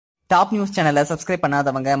Top news சேனலை subscribe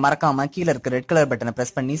பண்ணாதவங்க மறக்காம கீழ இருக்க ரெட் கலர் பட்டனை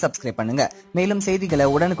பிரஸ் பண்ணி சப்ஸ்கிரைப் பண்ணுங்க. மேலும் செய்திகளை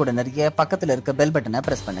உடனுக்குடன் அறிய பக்கத்துல இருக்க பெல் பட்டனை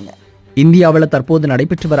பிரஸ் பண்ணுங்க. இந்தியாவில் தற்போது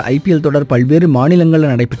நடைபெற்று வர IPL தொடர் பல்வேறு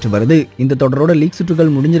மாநிலங்களில் நடைபெற்று வருது. இந்த தொடரோட லீக்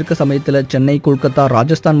சுற்றுகள் முடிஞ்சிருக்க சமயத்தில் சென்னை, கொல்கத்தா,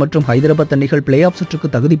 ராஜஸ்தான் மற்றும் ஹைதராபாத் அணிகள் பிளே ஆஃப் சுற்றுக்கு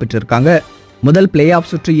தகுதி பெற்றிருக்காங்க. முதல் பிளே ஆஃப்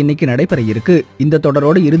சுற்று இன்னைக்கு நடைபெற இருக்கு. இந்த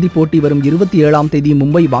தொடரோட இறுதிப் போட்டி வரும் 27ஆம் தேதி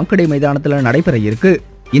மும்பை வாங்கடே மைதானத்தில் நடைபெற இருக்கு.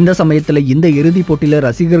 இந்த சமயத்துல இந்த இறுதிப் போட்டியில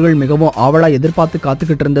ரசிகர்கள் மிகவும் ஆவலா எதிர்பார்த்து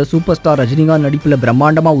காத்துக்கிட்டு இருந்த சூப்பர் ஸ்டார் ரஜினிகாந்த் நடிப்புல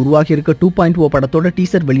பிரம்மாண்டமா உருவாகி இருக்க 2.0 படத்தோட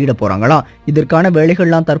டீசர் வெளியிட போறாங்களாம். இதற்கான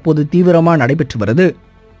வேலைகள்லாம் தற்போது தீவிரமா நடைபெற்று வருது.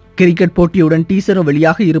 கிரிக்கெட் போட்டியுடன் டீசரும்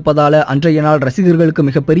வெளியாக இருப்பதால அன்றைய நாள் ரசிகர்களுக்கு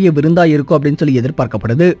மிகப்பெரிய விருந்தா இருக்கும் அப்படின்னு சொல்லி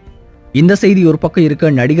எதிர்பார்க்கப்படுது. இந்த செய்தி ஒரு பக்கம்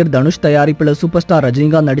இருக்க, நடிகர் தனுஷ் தயாரிப்புல சூப்பர் ஸ்டார்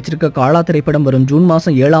ரஜினிகாந்த் நடிச்சிருக்க காலா திரைப்படம் வரும் ஜூன்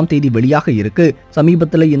மாசம் 7ஆம் தேதி வெளியாக இருக்கு.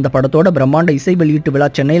 சமீபத்துல இந்த படத்தோட பிரம்மாண்ட இசை வெளியீட்டு விழா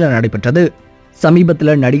சென்னையில நடைபெற்றது.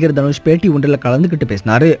 சமீபத்துல நடிகர் தனுஷ் பேட்டி ஒன்றில் கலந்துகிட்டு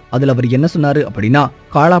பேசினாரு. அதுல அவர் என்ன சொன்னாரு அப்படின்னா,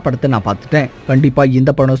 காலா படத்தை நான் பார்த்துட்டேன். கண்டிப்பா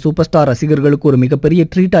இந்த படம் சூப்பர் ஸ்டார் ரசிகர்களுக்கு ஒரு மிகப்பெரிய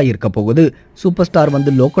ட்ரீட்டா இருக்க போகுது. சூப்பர் ஸ்டார்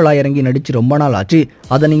வந்து லோக்கலா இறங்கி நடிச்சு ரொம்ப நாள் ஆச்சு.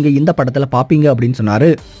 அதை நீங்க இந்த படத்துல பாப்பீங்க அப்படின்னு சொன்னாரு.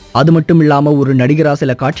 அது மட்டும் இல்லாம ஒரு நடிகரா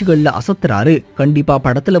சில காட்சிகள்ல அசத்துறாரு. கண்டிப்பா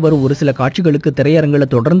படத்துல வரும் ஒரு சில காட்சிகளுக்கு திரையரங்குல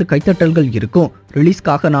தொடர்ந்து கைத்தட்டல்கள் இருக்கும்.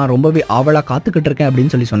 ரிலீஸ்க்காக நான் ரொம்பவே ஆவலா காத்துக்கிட்டு இருக்கேன்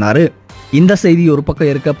அப்படின்னு சொல்லி சொன்னாரு. இந்த செய்தி ஒரு பக்கம்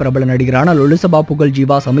இருக்க, பிரபல நடிகரான லொலுசபா புகழ்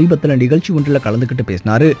ஜீவா சமீபத்துல நிகழ்ச்சி ஒன்றில் கலந்துகிட்டு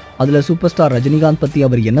பேசினாரு. அதுல சூப்பர் ஸ்டார் ரஜினிகாந்த் பத்தி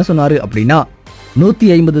அவர் என்ன சொன்னாரு அப்படின்னா,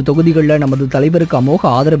 150 தொகுதிகளில் நமது தலைவருக்கு அமோக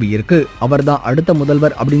ஆதரவு இருக்கு. அவர் தான் அடுத்த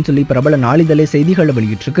முதல்வர் அப்படின்னு சொல்லி பிரபல நாளிதழே செய்திகளை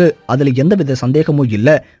வெளியிட்டிருக்கு. அதுல எந்தவித சந்தேகமும் இல்ல.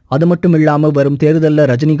 அது மட்டும் இல்லாம வரும் தேர்தலில்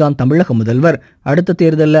ரஜினிகாந்த் தமிழக முதல்வர், அடுத்த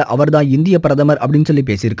தேர்தலில் அவர் தான் இந்திய பிரதமர் அப்படின்னு சொல்லி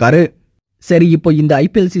பேசியிருக்காரு. சரி, இப்போ இந்த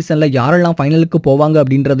IPL சீசன்ல யாரெல்லாம் ஃபைனலுக்கு போவாங்க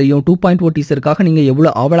அப்படின்றதையும் 2.0 டீசருக்காக நீங்க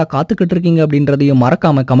எவ்வளவு ஆவலா காத்துக்கிட்டு இருக்கீங்க அப்படின்றதையும்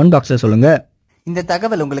மறக்காம கமெண்ட் பாக்ஸ்ல சொல்லுங்க. இந்த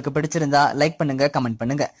தகவல் உங்களுக்கு பிடிச்சிருந்தா லைக் பண்ணுங்க, கமெண்ட்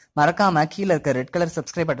பண்ணுங்க. மறக்காம கீழ இருக்க ரெட் கலர்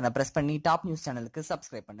சப்ஸ்கிரைப் பட்டனை பிரஸ் பண்ணி டாப் நியூஸ் சேனலுக்கு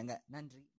சப்ஸ்கிரைப் பண்ணுங்க. நன்றி.